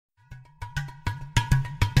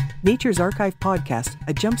Nature's Archive Podcast,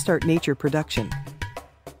 a Jumpstart Nature production.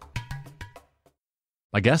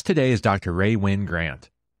 My guest today is Dr. Rae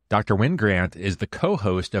Wynn-Grant. Dr. Wynn-Grant is the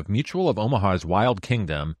co-host of Mutual of Omaha's Wild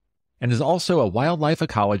Kingdom and is also a wildlife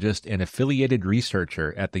ecologist and affiliated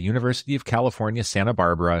researcher at the University of California, Santa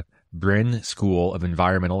Barbara, Brin School of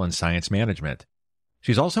Environmental and Science Management.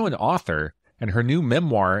 She's also an author, and her new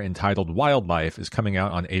memoir entitled Wildlife is coming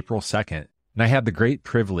out on April 2nd, and I had the great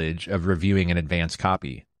privilege of reviewing an advance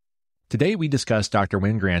copy. Today we discuss Dr.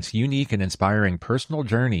 Wynn-Grant's unique and inspiring personal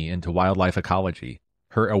journey into wildlife ecology,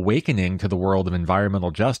 her awakening to the world of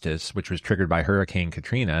environmental justice, which was triggered by Hurricane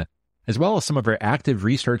Katrina, as well as some of her active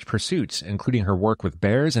research pursuits, including her work with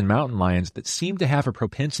bears and mountain lions that seem to have a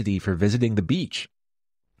propensity for visiting the beach.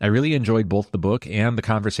 I really enjoyed both the book and the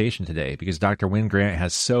conversation today because Dr. Wynn-Grant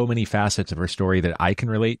has so many facets of her story that I can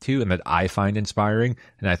relate to and that I find inspiring,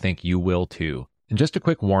 and I think you will too. And just a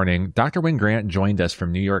quick warning, Dr. Wynn-Grant joined us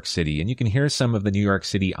from New York City, and you can hear some of the New York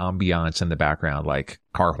City ambiance in the background, like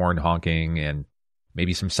car horn honking and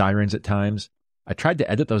maybe some sirens at times. I tried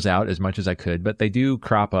to edit those out as much as I could, but they do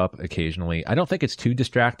crop up occasionally. I don't think it's too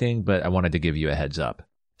distracting, but I wanted to give you a heads up.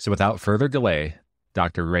 So without further delay,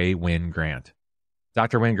 Dr. Rae Wynn-Grant.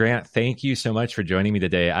 Dr. Wynn-Grant, thank you so much for joining me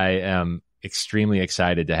today. I am extremely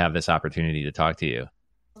excited to have this opportunity to talk to you.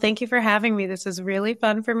 Thank you for having me. This is really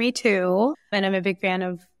fun for me too. And I'm a big fan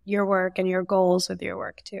of your work and your goals with your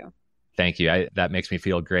work too. Thank you. That makes me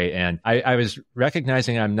feel great. And I was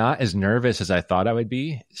recognizing I'm not as nervous as I thought I would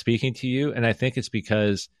be speaking to you. And I think it's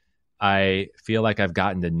because I feel like I've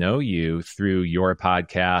gotten to know you through your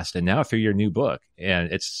podcast and now through your new book.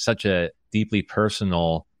 And it's such a deeply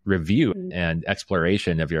personal review and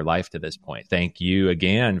exploration of your life to this point. Thank you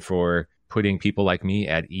again for putting people like me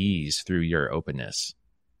at ease through your openness.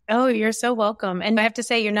 Oh, you're so welcome. And I have to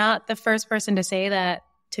say, you're not the first person to say that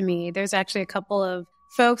to me. There's actually a couple of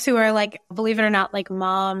folks who are like, believe it or not, like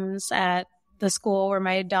moms at the school where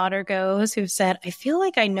my daughter goes who've said, I feel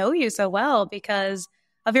like I know you so well because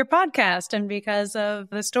of your podcast and because of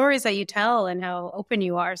the stories that you tell and how open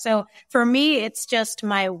you are. So for me, it's just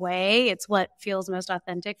my way. It's what feels most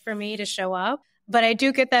authentic for me to show up. But I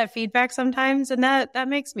do get that feedback sometimes, and that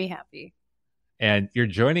makes me happy. And you're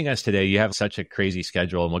joining us today. You have such a crazy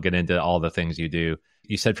schedule, and we'll get into all the things you do.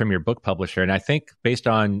 You said from your book publisher, and I think based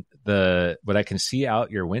on what I can see out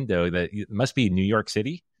your window, that it must be New York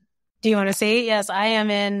City. Do you want to see? Yes, I'm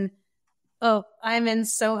in Soho. I'm in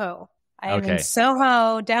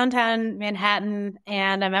Soho, downtown Manhattan,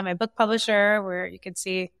 and I'm at my book publisher where you can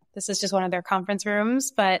see this is just one of their conference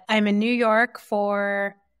rooms, but I'm in New York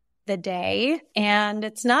for the day. And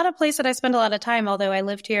it's not a place that I spend a lot of time, although I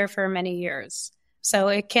lived here for many years. So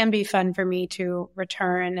it can be fun for me to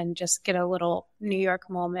return and just get a little New York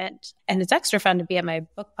moment. And it's extra fun to be at my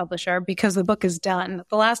book publisher because the book is done.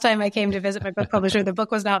 The last time I came to visit my book publisher, the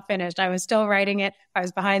book was not finished. I was still writing it. I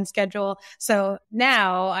was behind schedule. So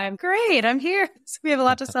now I'm great. I'm here. So we have a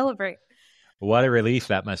lot to celebrate. What a relief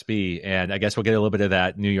that must be. And I guess we'll get a little bit of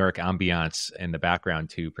that New York ambiance in the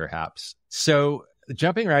background too, perhaps. So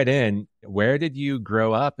jumping right in, where did you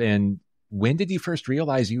grow up and when did you first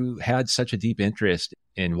realize you had such a deep interest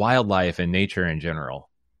in wildlife and nature in general?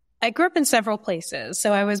 I grew up in several places.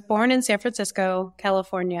 So I was born in San Francisco,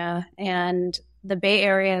 California, and the Bay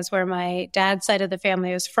Area is where my dad's side of the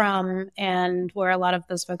family is from and where a lot of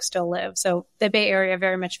those folks still live. So the Bay Area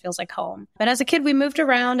very much feels like home. But as a kid, we moved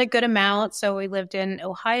around a good amount. So we lived in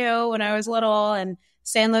Ohio when I was little and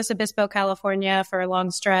San Luis Obispo, California for a long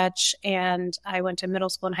stretch. And I went to middle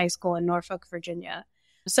school and high school in Norfolk, Virginia.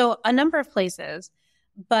 So a number of places,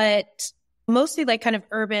 but mostly like kind of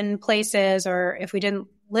urban places, or if we didn't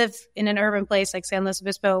live in an urban place like San Luis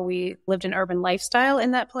Obispo, we lived an urban lifestyle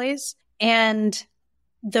in that place. And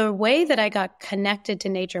the way that I got connected to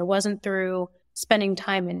nature wasn't through spending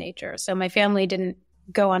time in nature. So my family didn't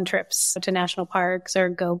go on trips to national parks or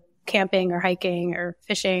go camping or hiking or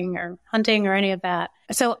fishing or hunting or any of that.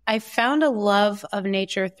 So I found a love of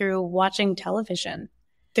nature through watching television,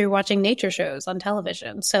 through watching nature shows on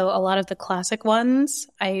television. So a lot of the classic ones,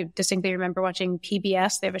 I distinctly remember watching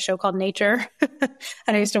PBS. They have a show called Nature,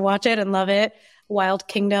 and I used to watch it and love it. Wild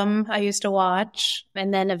Kingdom, I used to watch.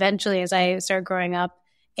 And then eventually, as I started growing up,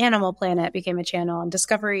 Animal Planet became a channel and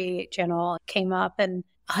Discovery Channel came up. And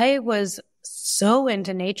I was so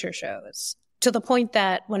into nature shows to the point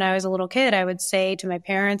that when I was a little kid, I would say to my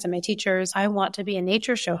parents and my teachers, I want to be a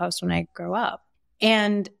nature show host when I grow up.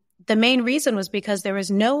 And the main reason was because there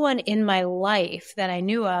was no one in my life that I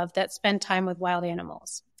knew of that spent time with wild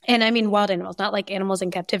animals. And I mean wild animals, not like animals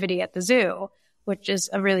in captivity at the zoo, which is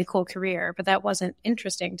a really cool career, but that wasn't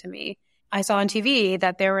interesting to me. I saw on TV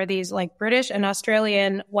that there were these like British and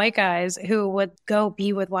Australian white guys who would go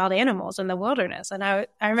be with wild animals in the wilderness. And I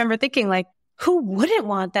remember thinking like, who wouldn't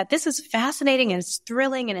want that? This is fascinating and it's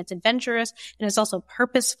thrilling and it's adventurous and it's also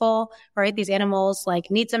purposeful, right? These animals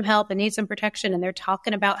like need some help and need some protection and they're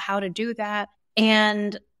talking about how to do that.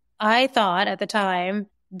 And I thought at the time,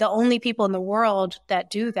 the only people in the world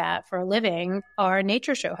that do that for a living are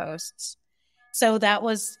nature show hosts. So that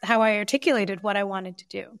was how I articulated what I wanted to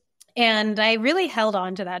do. And I really held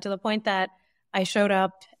on to that to the point that I showed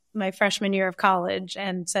up my freshman year of college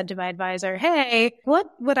and said to my advisor, hey, what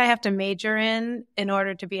would I have to major in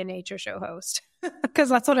order to be a nature show host? Because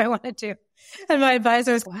that's what I want to do. And my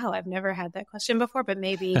advisor was, wow, I've never had that question before, but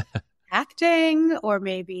maybe acting or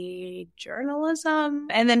maybe journalism.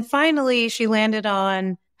 And then finally she landed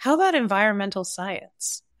on, how about environmental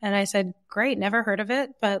science? And I said, great, never heard of it,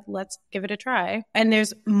 but let's give it a try. And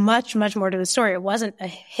there's much, much more to the story. It wasn't a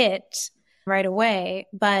hit right away,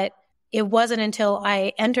 but it wasn't until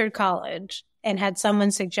I entered college and had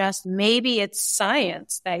someone suggest maybe it's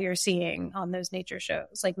science that you're seeing on those nature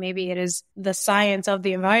shows. Like maybe it is the science of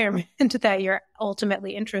the environment that you're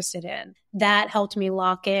ultimately interested in. That helped me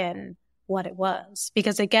lock in what it was.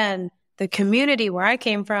 Because again, the community where I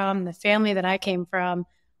came from, the family that I came from,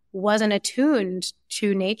 wasn't attuned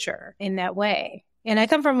to nature in that way. And I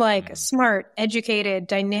come from like smart, educated,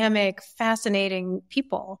 dynamic, fascinating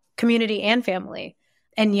people, community and family.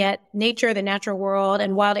 And yet nature, the natural world,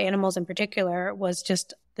 and wild animals in particular was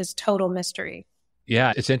just this total mystery.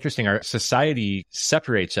 Yeah, it's interesting. Our society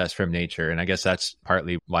separates us from nature. And I guess that's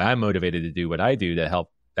partly why I'm motivated to do what I do to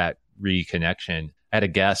help that reconnection. I had a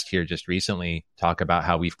guest here just recently talk about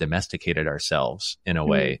how we've domesticated ourselves in a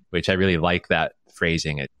way, which I really like that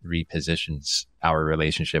phrasing. It repositions our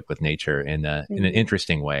relationship with nature in an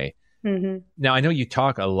interesting way. Now, I know you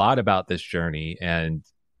talk a lot about this journey, and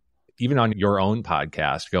even on your own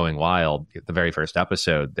podcast, Going Wild, the very first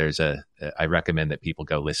episode, I recommend that people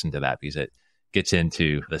go listen to that because it gets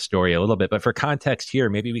into the story a little bit. But for context here,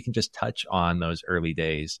 maybe we can just touch on those early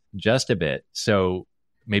days just a bit. So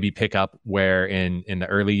maybe pick up where in the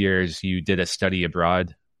early years you did a study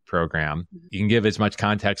abroad program. You can give as much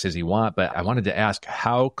context as you want, but I wanted to ask,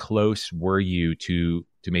 how close were you to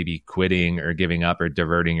maybe quitting or giving up or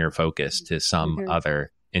diverting your focus to some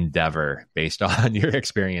other endeavor based on your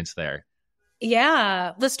experience there?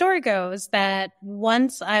 Yeah. The story goes that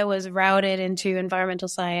once I was routed into environmental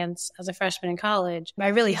science as a freshman in college, I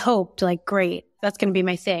really hoped like, great, that's going to be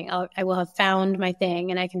my thing. I will have found my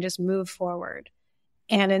thing and I can just move forward.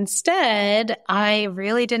 And instead, I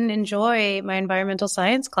really didn't enjoy my environmental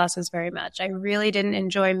science classes very much. I really didn't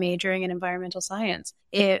enjoy majoring in environmental science.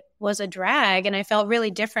 It was a drag, and I felt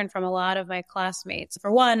really different from a lot of my classmates.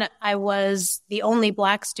 For one, I was the only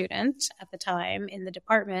Black student at the time in the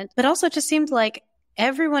department, but also it just seemed like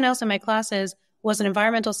everyone else in my classes was an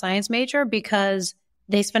environmental science major because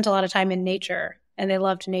they spent a lot of time in nature and they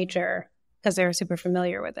loved nature because they were super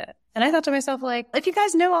familiar with it. And I thought to myself, like, if you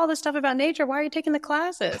guys know all this stuff about nature, why are you taking the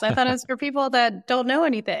classes? I thought it was for people that don't know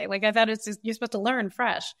anything. Like, I thought you're supposed to learn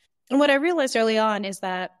fresh. And what I realized early on is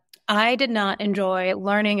that I did not enjoy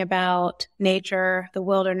learning about nature, the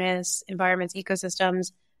wilderness, environments,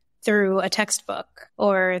 ecosystems through a textbook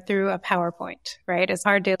or through a PowerPoint, right? It's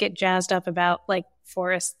hard to get jazzed up about like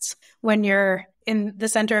forests when you're in the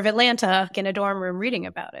center of Atlanta in a dorm room reading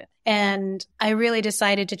about it. And I really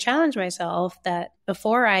decided to challenge myself that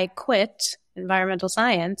before I quit environmental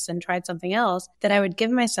science and tried something else, that I would give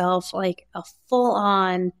myself like a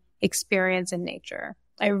full-on experience in nature.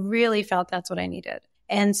 I really felt that's what I needed.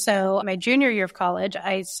 And so my junior year of college,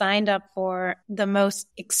 I signed up for the most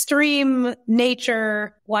extreme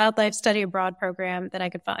nature wildlife study abroad program that I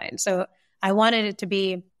could find. So I wanted it to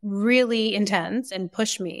be really intense and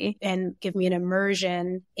push me and give me an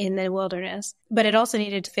immersion in the wilderness. But it also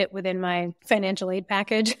needed to fit within my financial aid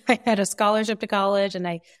package. I had a scholarship to college and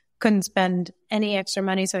I couldn't spend any extra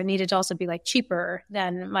money. So it needed to also be like cheaper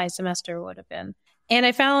than my semester would have been. And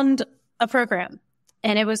I found a program.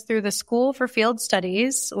 And it was through the School for Field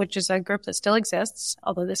Studies, which is a group that still exists,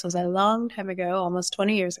 although this was a long time ago, almost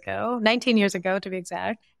 20 years ago, 19 years ago to be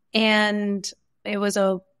exact. And it was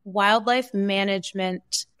a wildlife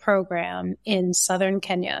management program in southern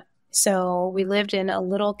Kenya. So we lived in a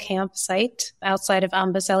little campsite outside of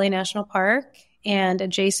Amboseli National Park and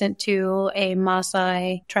adjacent to a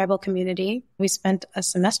Maasai tribal community. We spent a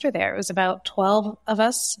semester there. It was about 12 of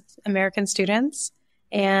us, American students,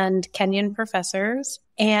 and Kenyan professors.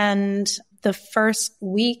 And the first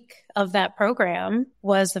week of that program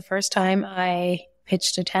was the first time I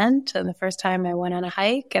pitched a tent, and the first time I went on a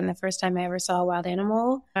hike, and the first time I ever saw a wild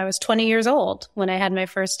animal. I was 20 years old when I had my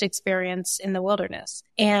first experience in the wilderness,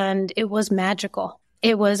 and it was magical.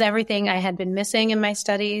 It was everything I had been missing in my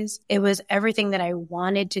studies. It was everything that I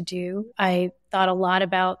wanted to do. I thought a lot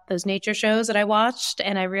about those nature shows that I watched,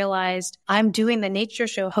 and I realized I'm doing the nature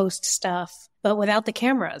show host stuff, but without the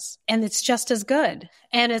cameras. And it's just as good.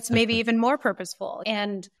 And it's maybe even more purposeful.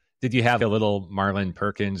 And did you have a little Marlon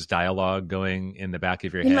Perkins dialogue going in the back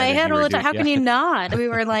of your head? In my head all the time. How can you not? We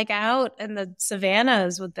were like out in the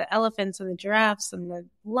savannas with the elephants and the giraffes and the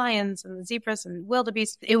lions and the zebras and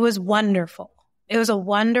wildebeest. It was wonderful. It was a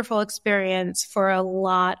wonderful experience for a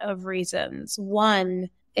lot of reasons.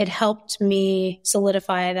 One, it helped me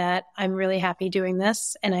solidify that I'm really happy doing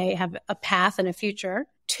this and I have a path and a future.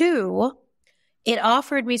 Two, it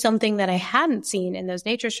offered me something that I hadn't seen in those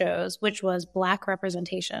nature shows, which was Black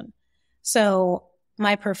representation. So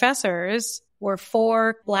my professors were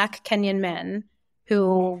 4 Black Kenyan men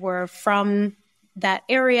who were from that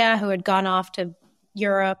area, who had gone off to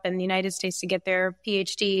Europe and the United States to get their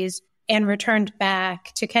PhDs and returned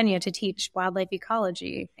back to Kenya to teach wildlife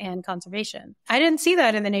ecology and conservation. I didn't see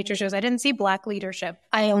that in the nature shows. I didn't see Black leadership.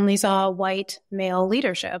 I only saw white male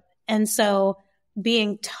leadership. And so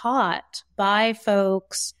being taught by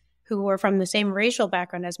folks who were from the same racial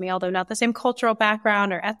background as me, although not the same cultural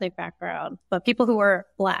background or ethnic background, but people who were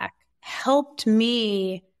Black, helped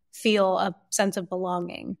me feel a sense of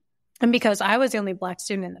belonging. And because I was the only Black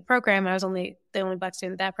student in the program, I was the only Black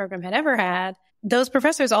student that program had ever had, those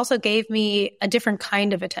professors also gave me a different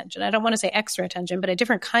kind of attention. I don't want to say extra attention, but a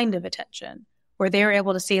different kind of attention where they were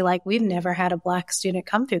able to see, like, we've never had a Black student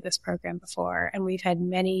come through this program before, and we've had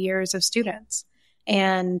many years of students.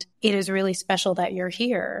 And it is really special that you're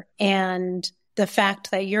here. And the fact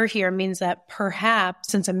that you're here means that perhaps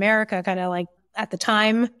since America kind of like at the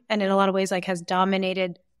time, and in a lot of ways like has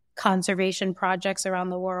dominated conservation projects around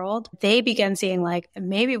the world, they began seeing like,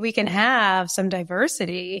 maybe we can have some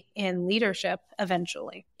diversity in leadership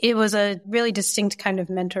eventually. It was a really distinct kind of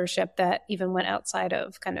mentorship that even went outside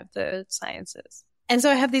of kind of the sciences. And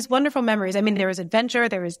so I have these wonderful memories. I mean, there was adventure,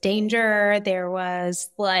 there was danger, there was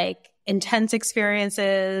like intense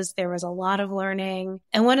experiences, there was a lot of learning.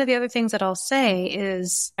 And one of the other things that I'll say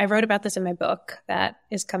is I wrote about this in my book that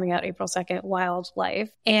is coming out April 2nd, Wildlife.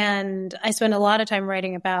 And I spent a lot of time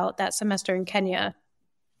writing about that semester in Kenya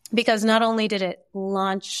because not only did it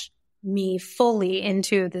launch me fully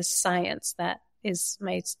into this science that is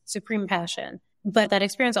my supreme passion, but that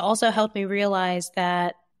experience also helped me realize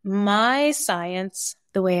that my science,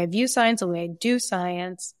 the way I view science, the way I do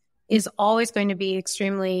science, is always going to be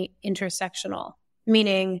extremely intersectional,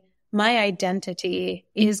 meaning my identity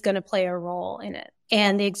is going to play a role in it.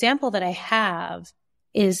 And the example that I have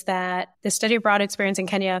is that the study abroad experience in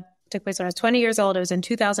Kenya took place when I was 20 years old. It was in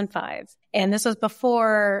 2005. And this was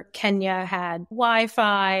before Kenya had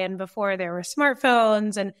Wi-Fi and before there were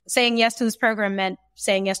smartphones. And saying yes to this program meant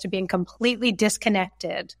saying yes to being completely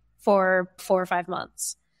disconnected for 4 or 5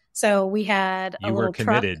 months. So we had a little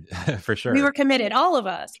truck. You were committed, for sure. We were committed, all of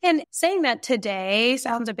us. And saying that today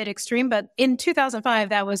sounds a bit extreme, but in 2005,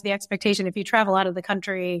 that was the expectation. If you travel out of the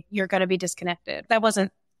country, you're going to be disconnected. That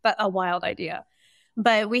wasn't a wild idea.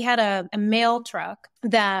 But we had a mail truck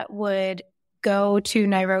that would go to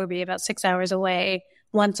Nairobi, about 6 hours away,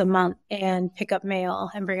 once a month and pick up mail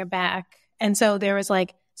and bring it back. And so there was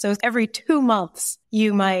so every 2 months,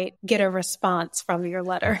 you might get a response from your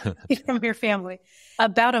letter, from your family.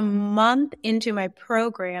 About a month into my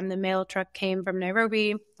program, the mail truck came from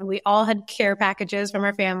Nairobi. We all had care packages from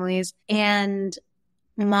our families. And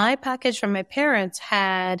my package from my parents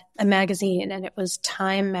had a magazine, and it was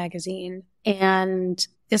Time magazine. And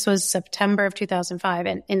this was September of 2005.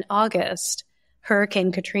 And in August,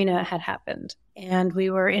 Hurricane Katrina had happened. And we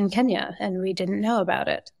were in Kenya, and we didn't know about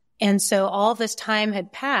it. And so all this time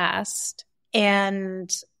had passed,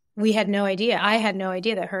 and we had no idea. I had no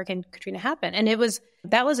idea that Hurricane Katrina happened. And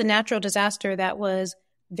that was a natural disaster that was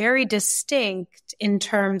very distinct in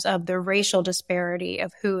terms of the racial disparity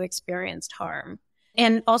of who experienced harm.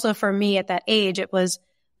 And also for me at that age, it was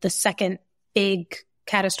the second big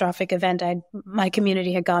catastrophic event my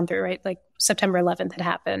community had gone through, right? Like September 11th had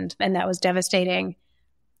happened, and that was devastating.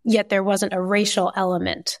 Yet there wasn't a racial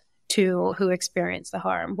element to who experienced the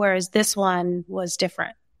harm, whereas this one was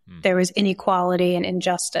different. There was inequality and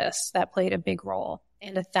injustice that played a big role,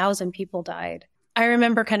 and 1,000 people died. I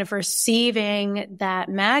remember kind of receiving that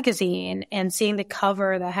magazine and seeing the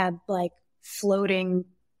cover that had like floating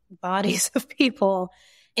bodies of people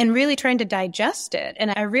and really trying to digest it.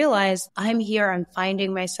 And I realized I'm here, I'm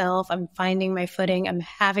finding myself, I'm finding my footing, I'm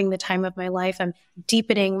having the time of my life, I'm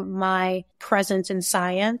deepening my presence in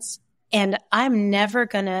science, and I'm never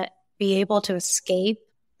going to be able to escape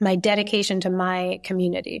my dedication to my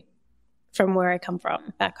community from where I come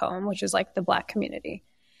from back home, which is like the Black community.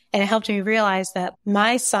 And it helped me realize that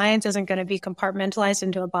my science isn't going to be compartmentalized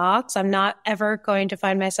into a box. I'm not ever going to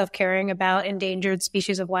find myself caring about endangered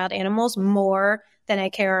species of wild animals more than I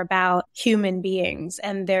care about human beings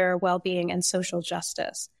and their well-being and social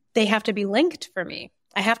justice. They have to be linked for me.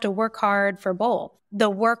 I have to work hard for both. The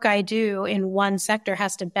work I do in one sector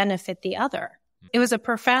has to benefit the other. It was a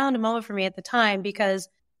profound moment for me at the time because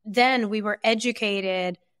then we were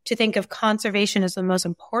educated to think of conservation as the most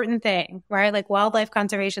important thing, right? Like wildlife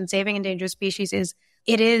conservation, saving endangered species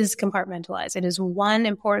it is compartmentalized. It is one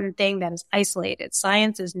important thing that is isolated.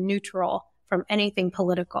 Science is neutral from anything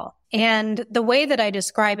political. And the way that I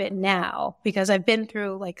describe it now, because I've been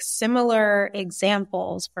through like similar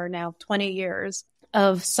examples for now 20 years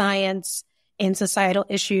of science and societal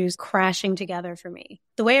issues crashing together for me.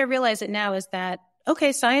 The way I realize it now is that,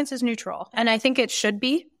 okay, science is neutral. And I think it should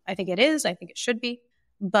be. I think it is. I think it should be.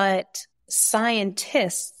 But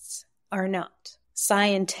scientists are not.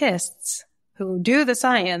 Scientists who do the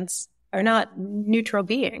science are not neutral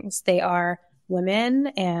beings. They are women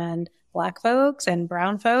and Black folks and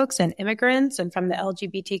brown folks and immigrants and from the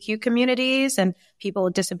LGBTQ communities and people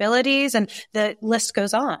with disabilities, and the list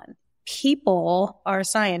goes on. People are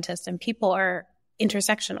scientists and people are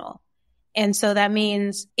intersectional. And so that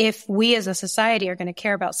means if we as a society are going to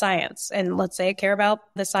care about science, and let's say care about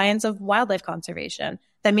the science of wildlife conservation,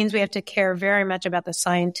 that means we have to care very much about the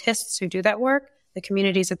scientists who do that work, the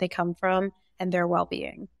communities that they come from, and their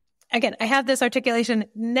well-being. Again, I have this articulation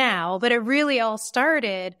now, but it really all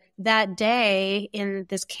started that day in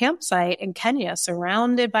this campsite in Kenya,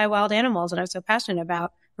 surrounded by wild animals. And I was so passionate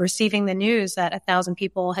about receiving the news that 1,000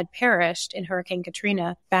 people had perished in Hurricane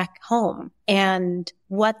Katrina back home, and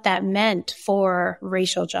what that meant for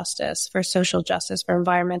racial justice, for social justice, for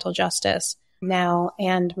environmental justice now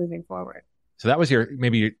and moving forward. So that was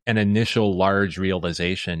maybe an initial large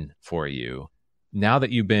realization for you. Now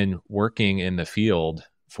that you've been working in the field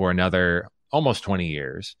for another almost 20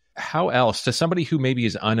 years, how else, to somebody who maybe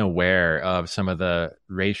is unaware of some of the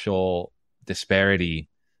racial disparity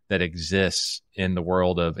that exists in the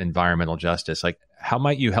world of environmental justice, like how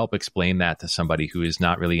might you help explain that to somebody who has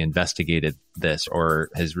not really investigated this or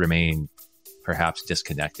has remained perhaps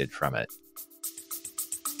disconnected from it?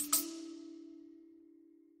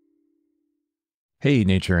 Hey,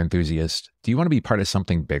 nature enthusiast, do you want to be part of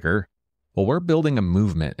something bigger? Well, we're building a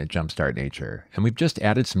movement at Jumpstart Nature, and we've just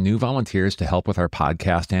added some new volunteers to help with our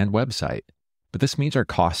podcast and website. But this means our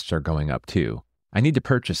costs are going up too. I need to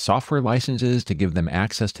purchase software licenses to give them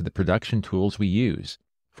access to the production tools we use.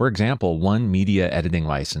 For example, one media editing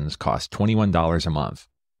license costs $21 a month.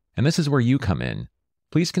 And this is where you come in.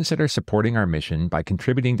 Please consider supporting our mission by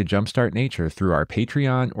contributing to Jumpstart Nature through our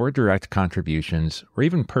Patreon or direct contributions, or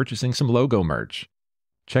even purchasing some logo merch.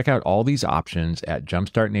 Check out all these options at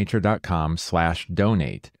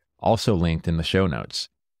jumpstartnature.com/donate, also linked in the show notes.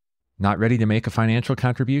 Not ready to make a financial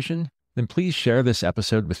contribution? Then please share this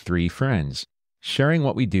episode with 3 friends. Sharing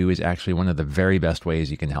what we do is actually one of the very best ways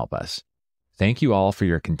you can help us. Thank you all for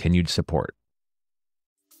your continued support.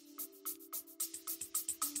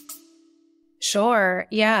 Sure.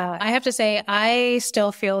 Yeah. I have to say, I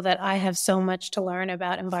still feel that I have so much to learn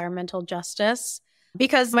about environmental justice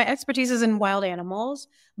because my expertise is in wild animals,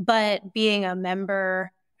 but being a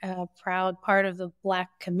member, a proud part of the Black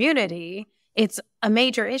community, it's a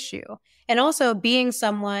major issue. And also being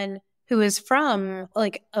someone who is from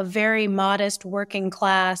like a very modest working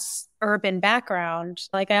class urban background.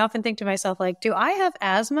 Like I often think to myself, like, do I have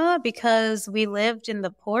asthma because we lived in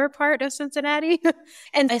the poor part of Cincinnati?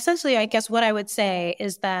 And essentially, I guess what I would say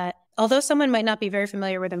is that although someone might not be very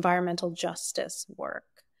familiar with environmental justice work,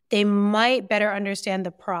 they might better understand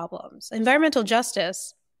the problems. Environmental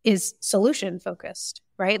justice is solution focused,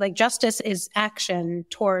 right? Like justice is action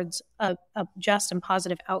towards a just and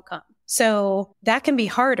positive outcome. So that can be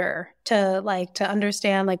harder to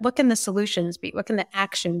understand, like, what can the solutions be? What can the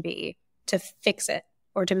action be to fix it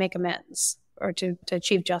or to make amends or to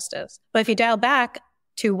achieve justice? But if you dial back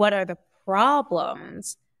to what are the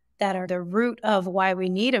problems that are the root of why we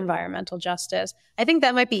need environmental justice, I think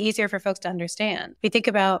that might be easier for folks to understand. If you think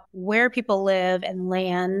about where people live and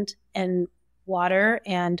land and water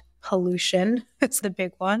and pollution, it's the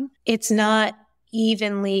big one. It's not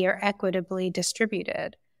evenly or equitably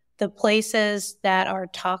distributed. The places that are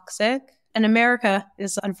toxic, and America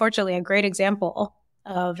is unfortunately a great example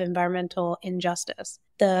of environmental injustice.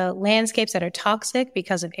 The landscapes that are toxic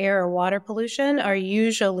because of air or water pollution are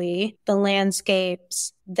usually the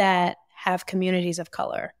landscapes that have communities of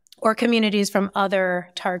color or communities from other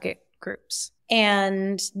target groups.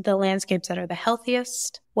 And the landscapes that are the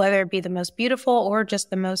healthiest, whether it be the most beautiful or just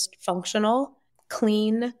the most functional,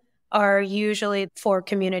 clean, are usually for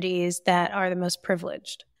communities that are the most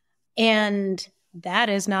privileged. And that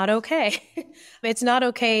is not okay. It's not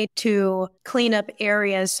okay to clean up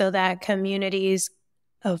areas so that communities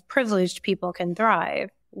of privileged people can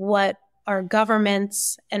thrive. What our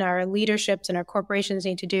governments and our leaderships and our corporations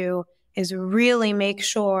need to do is really make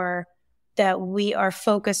sure that we are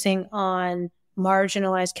focusing on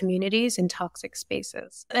marginalized communities in toxic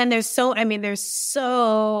spaces. And there's so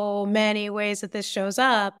many ways that this shows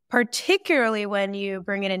up, particularly when you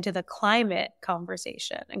bring it into the climate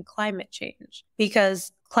conversation and climate change,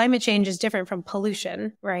 because climate change is different from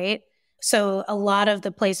pollution, right? So a lot of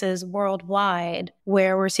the places worldwide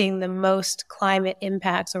where we're seeing the most climate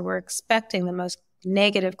impacts or we're expecting the most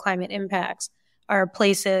negative climate impacts are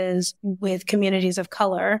places with communities of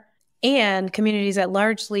color and communities that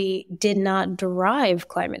largely did not derive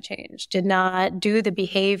climate change, did not do the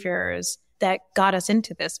behaviors that got us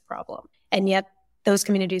into this problem. And yet those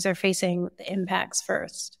communities are facing the impacts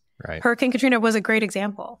first. Right. Hurricane Katrina was a great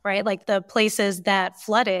example, right? Like the places that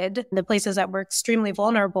flooded, the places that were extremely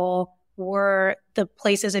vulnerable were the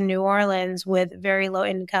places in New Orleans with very low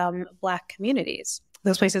income Black communities.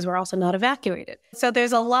 Those places were also not evacuated. So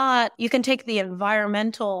there's a lot, you can take the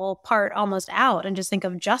environmental part almost out and just think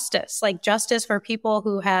of justice, like justice for people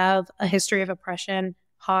who have a history of oppression,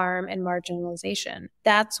 harm, and marginalization.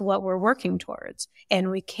 That's what we're working towards. And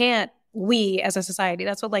we as a society,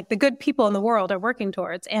 that's what like the good people in the world are working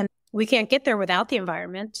towards. And we can't get there without the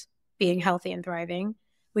environment being healthy and thriving.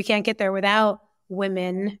 We can't get there without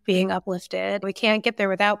women being uplifted. We can't get there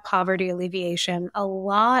without poverty alleviation. A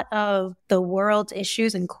lot of the world's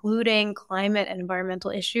issues, including climate and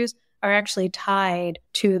environmental issues, are actually tied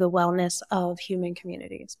to the wellness of human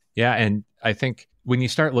communities. Yeah. And I think when you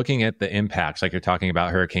start looking at the impacts, like you're talking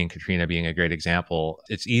about Hurricane Katrina being a great example,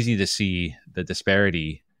 it's easy to see the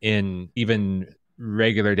disparity in even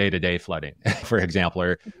regular day-to-day flooding, for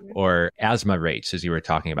example, or asthma rates, as you were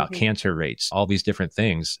talking about, cancer rates, all these different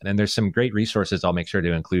things. And there's some great resources I'll make sure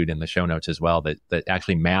to include in the show notes as well that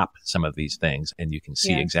actually map some of these things. And you can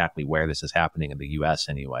see exactly where this is happening in the US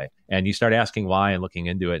anyway. And you start asking why and looking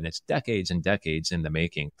into it, and it's decades and decades in the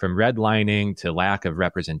making, from redlining to lack of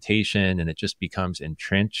representation, and it just becomes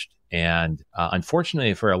entrenched and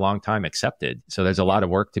unfortunately for a long time accepted. So there's a lot of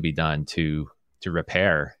work to be done to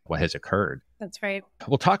repair what has occurred. That's right.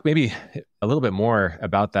 We'll talk maybe a little bit more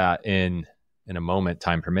about that in a moment,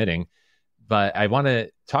 time permitting. But I want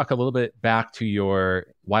to talk a little bit back to your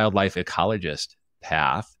wildlife ecologist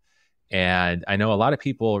path. And I know a lot of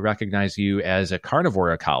people recognize you as a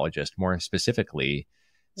carnivore ecologist, more specifically.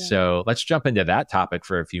 Yeah. So let's jump into that topic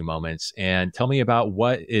for a few moments and tell me about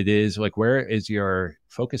what it is, like where is your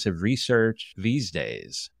focus of research these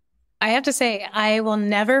days? I have to say, I will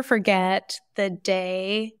never forget the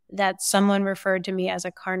day that someone referred to me as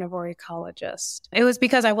a carnivore ecologist. It was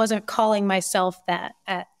because I wasn't calling myself that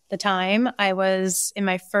at the time. I was in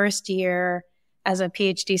my first year as a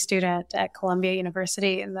PhD student at Columbia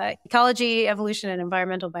University in the Ecology, Evolution, and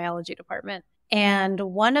Environmental Biology department. And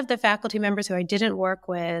one of the faculty members who I didn't work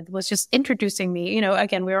with was just introducing me. You know,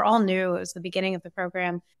 again, we were all new. It was the beginning of the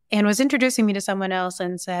program. And was introducing me to someone else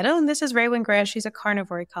and said, "Oh, and this is Rae Wynn-Grant. She's a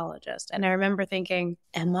carnivore ecologist." And I remember thinking,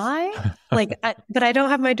 am I? But I don't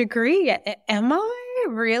have my degree yet. Am I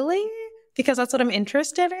really? Because that's what I'm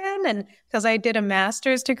interested in. And because I did a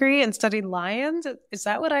master's degree and studied lions. Is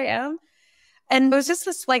that what I am? And it was just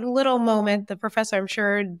this like little moment. The professor, I'm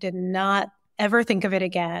sure, did not ever think of it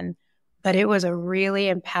again. But it was a really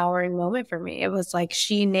empowering moment for me. It was like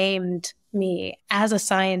she named me as a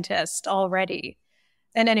scientist already.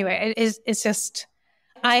 And anyway, it's just,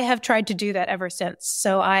 I have tried to do that ever since.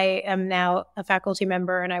 So I am now a faculty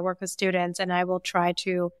member and I work with students and I will try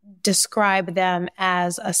to describe them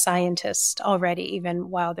as a scientist already, even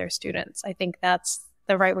while they're students. I think that's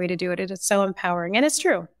the right way to do it. It is so empowering. And it's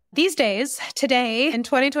true. These days, today in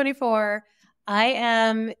 2024, I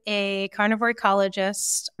am a carnivore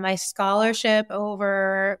ecologist. My scholarship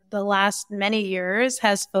over the last many years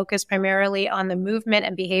has focused primarily on the movement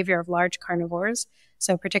and behavior of large carnivores,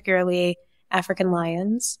 so particularly African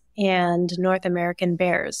lions and North American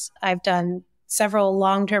bears. I've done several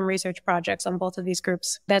long-term research projects on both of these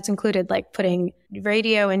groups. That's included like putting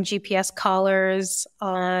radio and GPS collars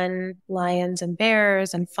on lions and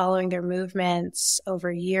bears and following their movements over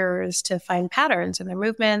years to find patterns in their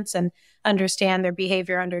movements and understand their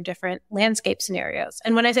behavior under different landscape scenarios.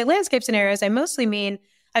 And when I say landscape scenarios, I mostly mean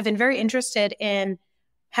I've been very interested in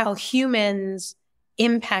how humans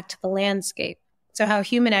impact the landscape. So how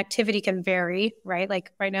human activity can vary, right?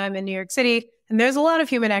 Like right now I'm in New York City and there's a lot of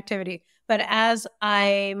human activity. But as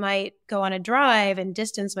I might go on a drive and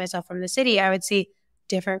distance myself from the city, I would see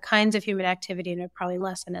different kinds of human activity and it would probably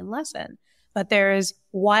lessen and lessen. But there's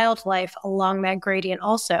wildlife along that gradient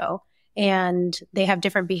also, and they have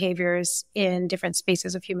different behaviors in different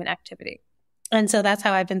spaces of human activity. And so that's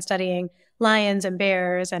how I've been studying lions and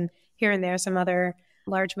bears and here and there some other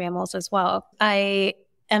large mammals as well. I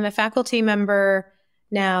am a faculty member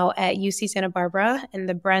now at UC Santa Barbara in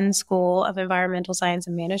the Bren School of Environmental Science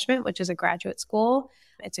and Management, which is a graduate school.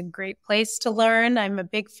 It's a great place to learn. I'm a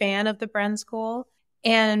big fan of the Bren School.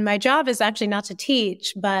 And my job is actually not to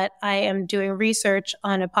teach, but I am doing research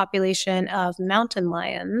on a population of mountain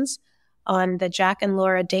lions on the Jack and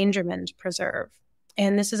Laura Dangermond Preserve.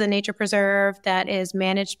 And this is a nature preserve that is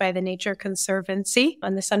managed by the Nature Conservancy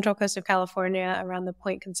on the central coast of California around the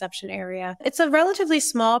Point Conception area. It's a relatively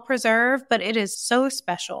small preserve, but it is so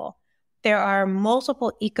special. There are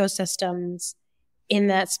multiple ecosystems in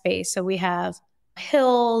that space. So we have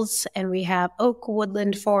hills and we have oak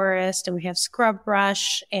woodland forest and we have scrub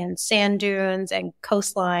brush and sand dunes and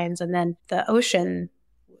coastlines. And then the ocean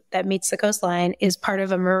that meets the coastline is part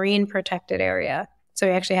of a marine protected area. So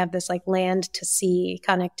we actually have this like land to sea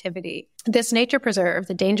connectivity. This nature preserve,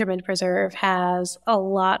 the Dangermond Preserve, has a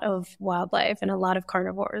lot of wildlife and a lot of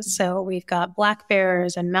carnivores. So we've got black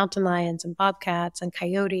bears and mountain lions and bobcats and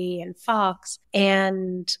coyote and fox,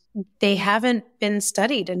 and they haven't been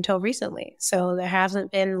studied until recently. So there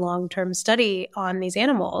hasn't been long-term study on these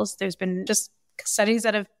animals. There's been just studies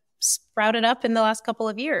that have sprouted up in the last couple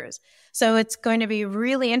of years. So it's going to be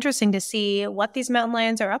really interesting to see what these mountain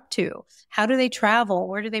lions are up to. How do they travel?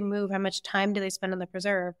 Where do they move? How much time do they spend on the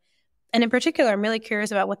preserve? And in particular, I'm really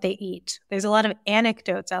curious about what they eat. There's a lot of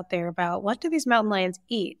anecdotes out there about what do these mountain lions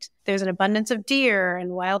eat? There's an abundance of deer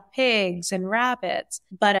and wild pigs and rabbits,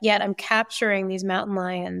 but yet I'm capturing these mountain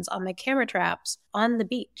lions on my camera traps on the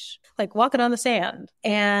beach, like walking on the sand.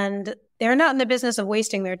 And they're not in the business of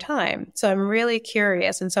wasting their time. So I'm really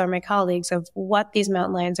curious, and so are my colleagues, of what these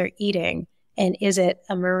mountain lions are eating, and is it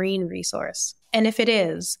a marine resource? And if it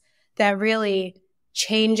is, that really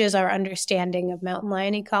changes our understanding of mountain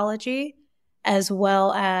lion ecology, as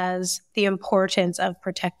well as the importance of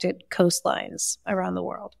protected coastlines around the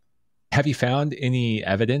world. Have you found any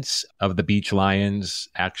evidence of the beach lions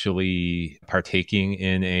actually partaking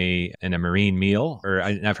in a marine meal? Or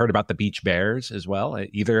I've heard about the beach bears as well,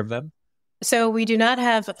 either of them? So we do not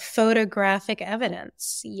have photographic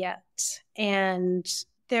evidence yet. And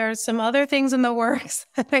there's some other things in the works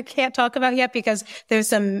that I can't talk about yet because there's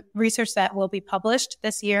some research that will be published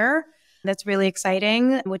this year that's really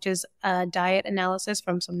exciting, which is a diet analysis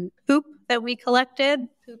from some poop that we collected.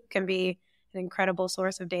 Poop can be an incredible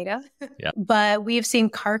source of data. Yep. But we've seen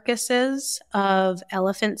carcasses of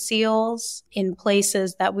elephant seals in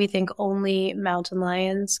places that we think only mountain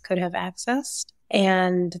lions could have accessed.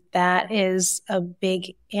 And that is a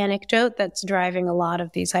big anecdote that's driving a lot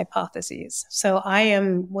of these hypotheses. So I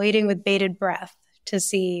am waiting with bated breath to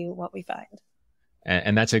see what we find.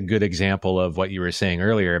 And that's a good example of what you were saying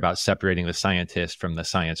earlier about separating the scientist from the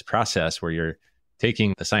science process, where you're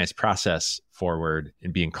taking the science process forward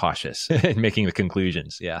and being cautious and making the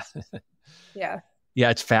conclusions. Yeah. Yeah. Yeah,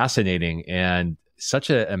 it's fascinating and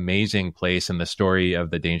such an amazing place. And the story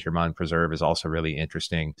of the Dangermond Preserve is also really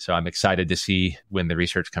interesting. So I'm excited to see when the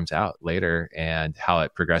research comes out later and how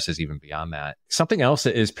it progresses even beyond that. Something else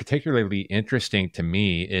that is particularly interesting to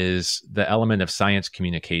me is the element of science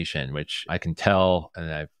communication, which I can tell,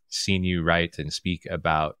 and I've seen you write and speak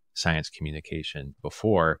about science communication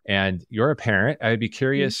before. And you're a parent. I'd be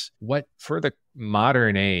curious what, for the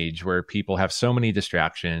modern age where people have so many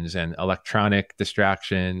distractions and electronic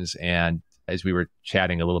distractions, and as we were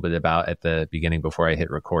chatting a little bit about at the beginning before I hit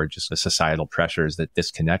record, just the societal pressures that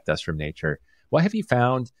disconnect us from nature, what have you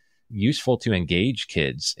found useful to engage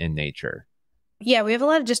kids in nature? Yeah, we have a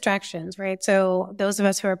lot of distractions, right? So those of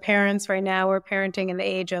us who are parents right now, we're parenting in the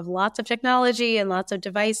age of lots of technology and lots of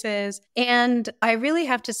devices. And I really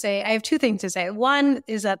have to say, I have two things to say. One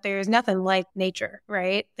is that there's nothing like nature,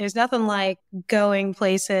 right? There's nothing like going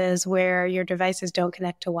places where your devices don't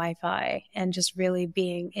connect to Wi-Fi and just really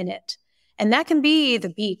being in it. And that can be the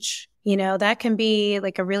beach, that can be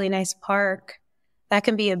like a really nice park. That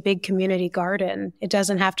can be a big community garden. It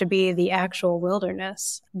doesn't have to be the actual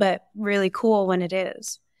wilderness, but really cool when it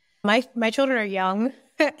is. My children are young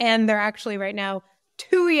and they're actually right now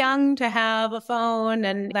too young to have a phone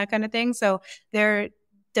and that kind of thing. So their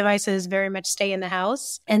devices very much stay in the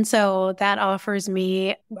house. And so that offers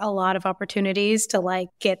me a lot of opportunities to like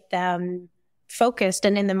get them focused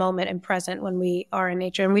and in the moment and present when we are in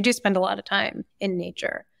nature. And we do spend a lot of time in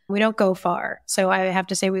nature. We don't go far. So I have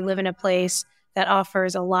to say we live in a place that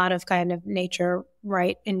offers a lot of kind of nature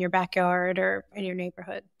right in your backyard or in your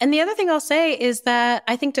neighborhood. And the other thing I'll say is that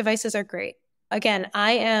I think devices are great. Again,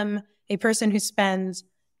 I am a person who spends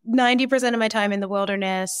 90% of my time in the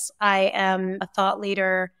wilderness. I am a thought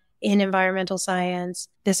leader in environmental science.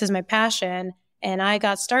 This is my passion. And I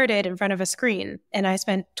got started in front of a screen. And I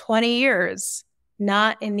spent 20 years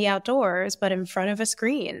not in the outdoors, but in front of a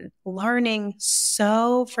screen, learning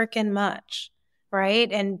so freaking much,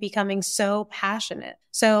 right? And becoming so passionate.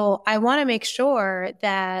 So I want to make sure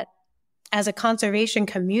that as a conservation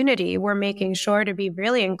community, we're making sure to be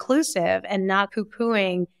really inclusive and not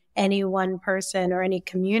poo-pooing any one person or any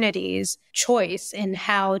community's choice in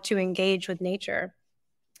how to engage with nature.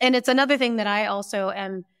 And it's another thing that I also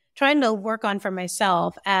am trying to work on for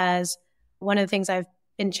myself, as one of the things I've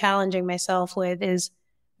been challenging myself with is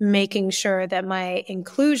making sure that my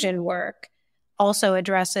inclusion work also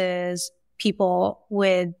addresses people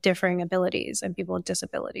with differing abilities and people with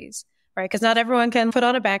disabilities, right? Because not everyone can put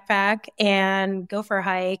on a backpack and go for a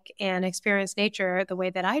hike and experience nature the way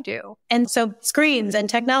that I do. And so screens and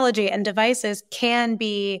technology and devices can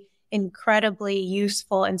be incredibly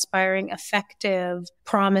useful, inspiring, effective,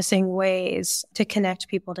 promising ways to connect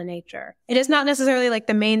people to nature. It is not necessarily like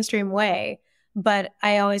the mainstream way, but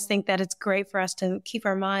I always think that it's great for us to keep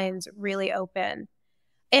our minds really open.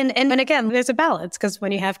 And again, there's a balance, because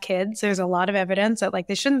when you have kids, there's a lot of evidence that like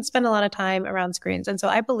they shouldn't spend a lot of time around screens. And so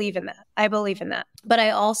I believe in that. But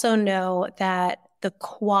I also know that the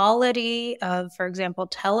quality of, for example,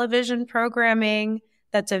 television programming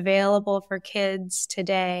that's available for kids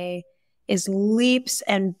today is leaps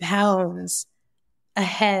and bounds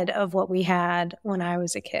ahead of what we had when I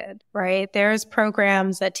was a kid, right? There's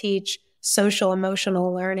programs that teach social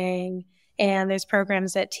emotional learning, and there's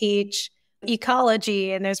programs that teach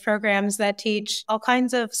ecology, and there's programs that teach all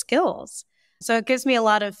kinds of skills. So it gives me a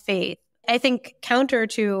lot of faith. I think counter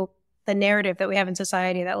to the narrative that we have in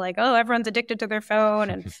society that like, oh, everyone's addicted to their phone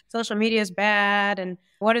and social media is bad, and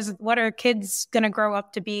what are kids going to grow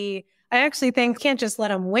up to be? I actually think we can't just let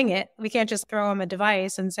them wing it. We can't just throw them a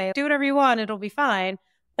device and say, do whatever you want, it'll be fine.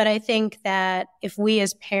 But I think that if we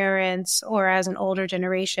as parents or as an older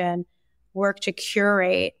generation work to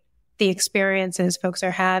curate the experiences folks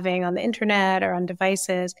are having on the internet or on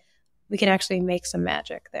devices, we can actually make some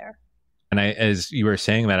magic there. And as you were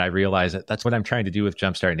saying that, I realized that that's what I'm trying to do with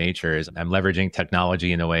Jumpstart Nature is I'm leveraging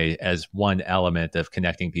technology in a way as one element of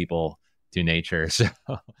connecting people to nature. So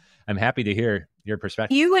I'm happy to hear your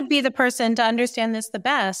perspective. You would be the person to understand this the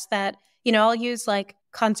best. That, I'll use like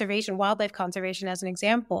conservation, wildlife conservation as an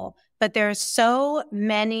example, but there are so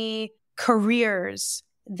many careers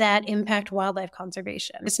that impact wildlife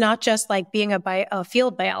conservation. It's not just like being a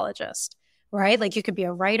field biologist, right? Like you could be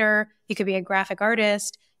a writer, you could be a graphic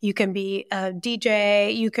artist, you can be a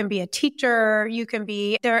DJ, you can be a teacher, you could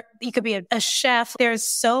be a chef. There's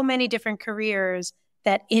so many different careers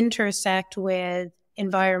that intersect with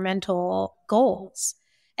environmental goals.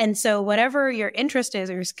 And so whatever your interest is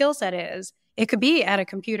or your skill set is, it could be at a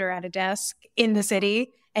computer, at a desk in the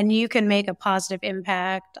city, and you can make a positive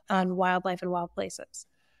impact on wildlife and wild places.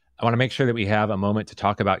 I want to make sure that we have a moment to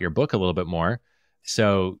talk about your book a little bit more.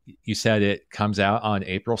 So you said it comes out on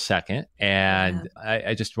April 2nd. And yeah.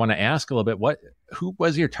 I just want to ask a little bit, who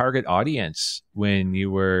was your target audience when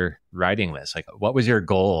you were writing this? Like, what was your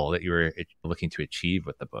goal that you were looking to achieve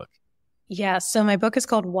with the book? Yeah. So my book is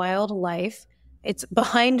called Wild Life. It's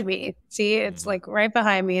behind me. See, it's like right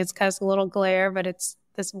behind me. It's caused a little glare, but it's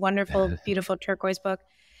this wonderful, beautiful turquoise book.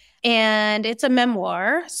 And it's a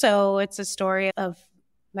memoir. So it's a story of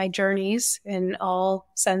my journeys in all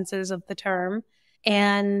senses of the term.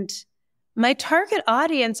 And my target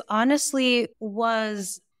audience, honestly,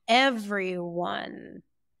 was everyone.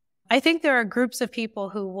 I think there are groups of people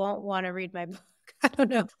who won't want to read my book. I don't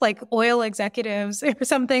know, like oil executives or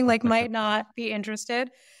something, like might not be interested.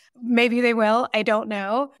 Maybe they will. I don't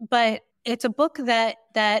know. But it's a book that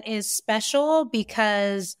is special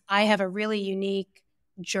because I have a really unique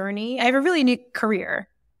journey. I have a really unique career.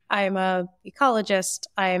 I am an ecologist.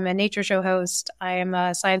 I am a nature show host. I am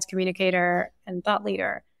a science communicator and thought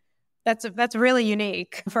leader. That's really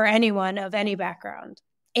unique for anyone of any background.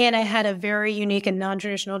 And I had a very unique and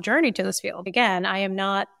non-traditional journey to this field. Again, I am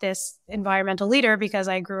not this environmental leader because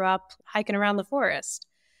I grew up hiking around the forest.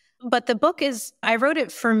 But the book I wrote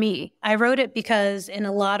it for me. I wrote it because in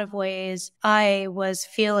a lot of ways, I was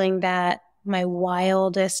feeling that my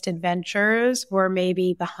wildest adventures were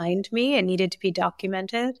maybe behind me and needed to be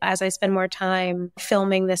documented as I spend more time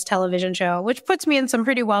filming this television show, which puts me in some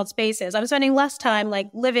pretty wild spaces. I'm spending less time like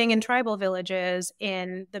living in tribal villages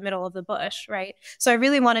in the middle of the bush, right? So I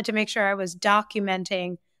really wanted to make sure I was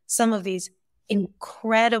documenting some of these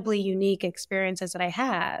incredibly unique experiences that I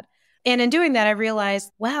had. And in doing that, I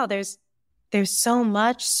realized, wow, there's so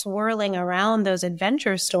much swirling around those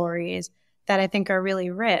adventure stories that I think are really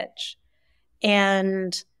rich.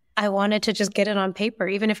 And I wanted to just get it on paper,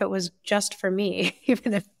 even if it was just for me,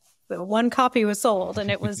 even if one copy was sold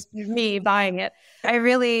and it was me buying it. I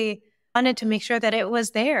really wanted to make sure that it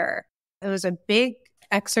was there. It was a big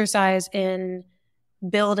exercise in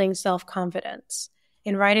building self-confidence.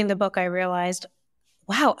 In writing the book, I realized,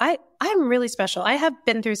 wow, I'm really special. I have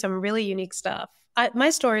been through some really unique stuff.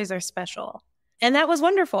 My stories are special. And that was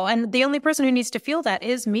wonderful. And the only person who needs to feel that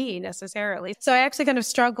is me necessarily. So I actually kind of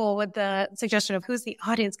struggle with the suggestion of who's the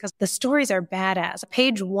audience because the stories are badass.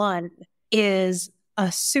 Page 1 is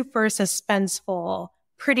a super suspenseful,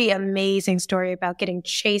 pretty amazing story about getting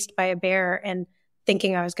chased by a bear and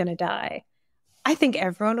thinking I was going to die. I think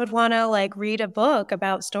everyone would want to like read a book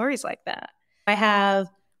about stories like that. I have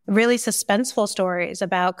really suspenseful stories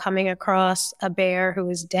about coming across a bear who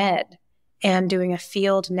is dead and doing a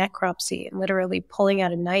field necropsy and literally pulling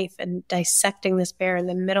out a knife and dissecting this bear in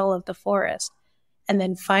the middle of the forest and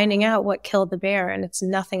then finding out what killed the bear. And it's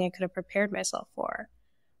nothing I could have prepared myself for.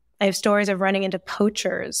 I have stories of running into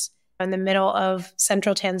poachers in the middle of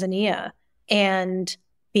central Tanzania and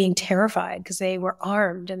being terrified because they were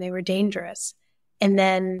armed and they were dangerous. And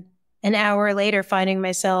then an hour later, finding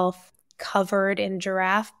myself covered in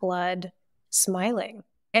giraffe blood, smiling.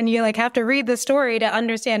 And you like have to read the story to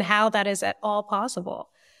understand how that is at all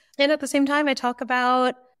possible. And at the same time, I talk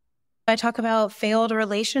about failed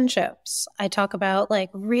relationships. I talk about like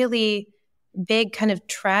really big kind of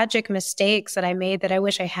tragic mistakes that I made that I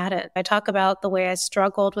wish I hadn't. I talk about the way I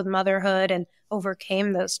struggled with motherhood and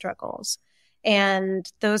overcame those struggles. And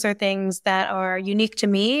those are things that are unique to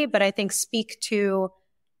me, but I think speak to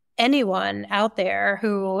anyone out there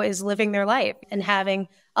who is living their life and having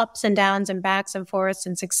ups and downs and backs and forths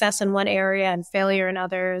and success in one area and failure in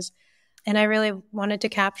others. And I really wanted to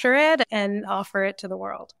capture it and offer it to the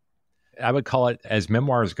world. I would call it, as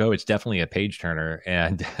memoirs go, it's definitely a page turner.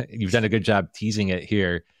 And you've done a good job teasing it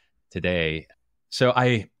here today. So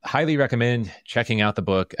I highly recommend checking out the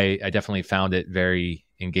book. I definitely found it very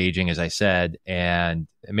engaging, as I said, and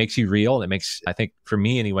it makes you real. I think for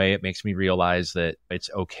me anyway, it makes me realize that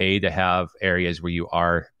it's okay to have areas where you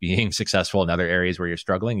are being successful and other areas where you're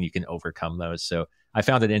struggling. You can overcome those. So I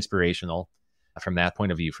found it inspirational from that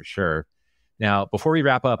point of view for sure. Now, before we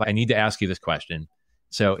wrap up, I need to ask you this question.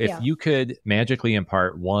 So if you could magically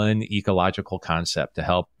impart one ecological concept to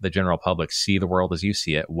help the general public see the world as you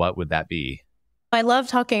see it, what would that be? I love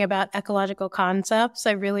talking about ecological concepts.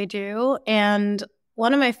 I really do. And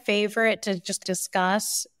one of my favorite to just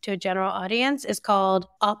discuss to a general audience is called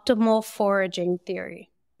optimal foraging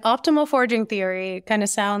theory. Optimal foraging theory kind of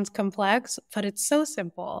sounds complex, but it's so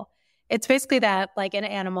simple. It's basically that, like an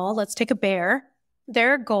animal, let's take a bear.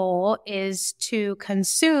 Their goal is to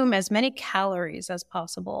consume as many calories as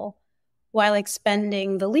possible while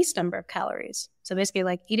expending the least number of calories. So basically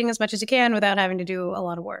like eating as much as you can without having to do a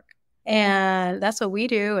lot of work. And that's what we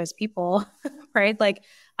do as people, right? Like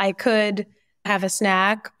I could have a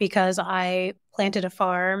snack because I planted a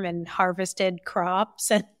farm and harvested crops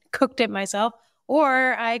and cooked it myself,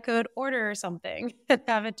 or I could order something and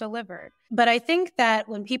have it delivered. But I think that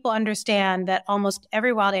when people understand that almost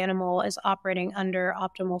every wild animal is operating under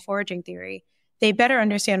optimal foraging theory, they better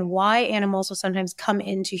understand why animals will sometimes come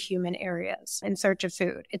into human areas in search of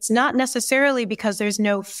food. It's not necessarily because there's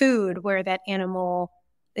no food where that animal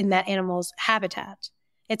in that animal's habitat.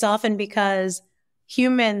 It's often because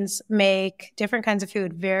humans make different kinds of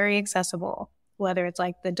food very accessible, whether it's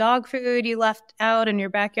like the dog food you left out in your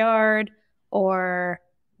backyard or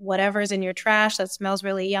whatever's in your trash that smells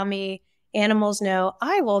really yummy. Animals know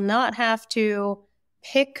I will not have to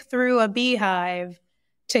pick through a beehive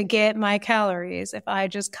to get my calories if I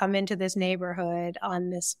just come into this neighborhood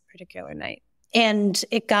on this particular night. And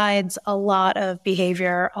it guides a lot of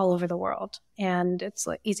behavior all over the world. And it's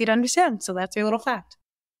easy to understand. So that's your little fact.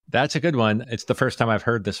 That's a good one. It's the first time I've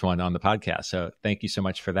heard this one on the podcast. So thank you so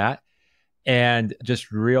much for that. And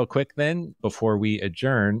just real quick then, before we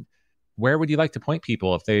adjourn, where would you like to point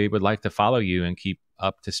people if they would like to follow you and keep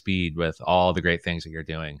up to speed with all the great things that you're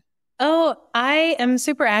doing? Oh, I am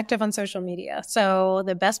super active on social media. So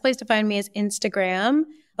the best place to find me is Instagram,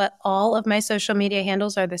 but all of my social media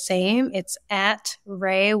handles are the same. It's at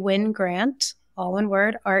Rae Wynn-Grant, all one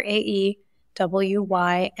word, RaeWynngrant.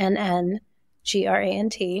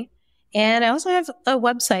 And I also have a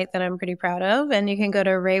website that I'm pretty proud of, and you can go to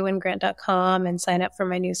raewyngrant.com and sign up for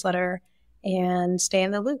my newsletter and stay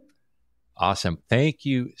in the loop. Awesome. Thank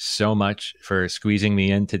you so much for squeezing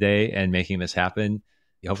me in today and making this happen.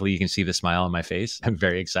 Hopefully you can see the smile on my face. I'm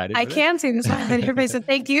very excited. I can see the smile on your face. So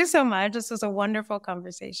thank you so much. This was a wonderful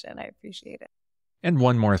conversation. I appreciate it. And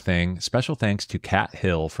one more thing, special thanks to Kat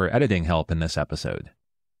Hill for editing help in this episode.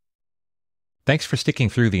 Thanks for sticking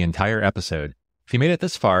through the entire episode. If you made it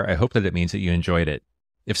this far, I hope that it means that you enjoyed it.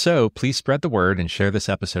 If so, please spread the word and share this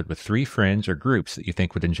episode with 3 friends or groups that you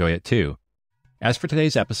think would enjoy it too. As for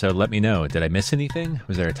today's episode, let me know. Did I miss anything?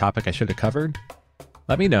 Was there a topic I should have covered?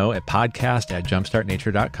 Let me know at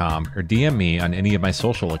podcast@jumpstartnature.com or DM me on any of my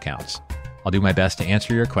social accounts. I'll do my best to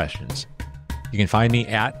answer your questions. You can find me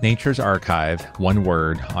at Nature's Archive, one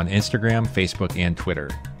word, on Instagram, Facebook, and Twitter.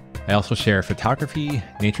 I also share photography,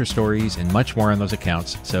 nature stories, and much more on those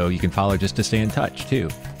accounts, so you can follow just to stay in touch, too.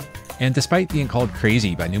 And despite being called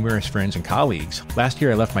crazy by numerous friends and colleagues, last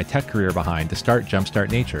year I left my tech career behind to start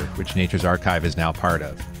Jumpstart Nature, which Nature's Archive is now part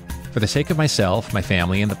of. For the sake of myself, my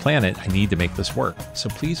family, and the planet, I need to make this work. So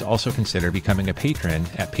please also consider becoming a patron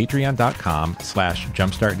at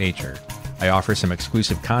patreon.com/jumpstartnature. I offer some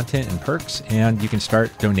exclusive content and perks, and you can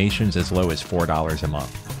start donations as low as $4 a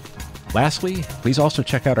month. Lastly, please also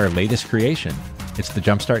check out our latest creation. It's the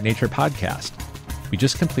Jumpstart Nature podcast. We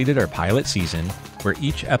just completed our pilot season, where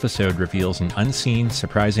each episode reveals an unseen,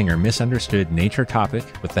 surprising, or misunderstood nature topic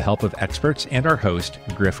with the help of experts and our host,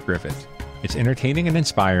 Griff Griffith. It's entertaining and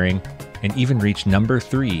inspiring, and even reached number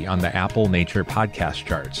 3 on the Apple Nature podcast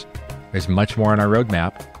charts. There's much more on our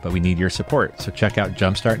roadmap, but we need your support, so check out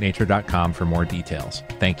jumpstartnature.com for more details.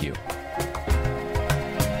 Thank you.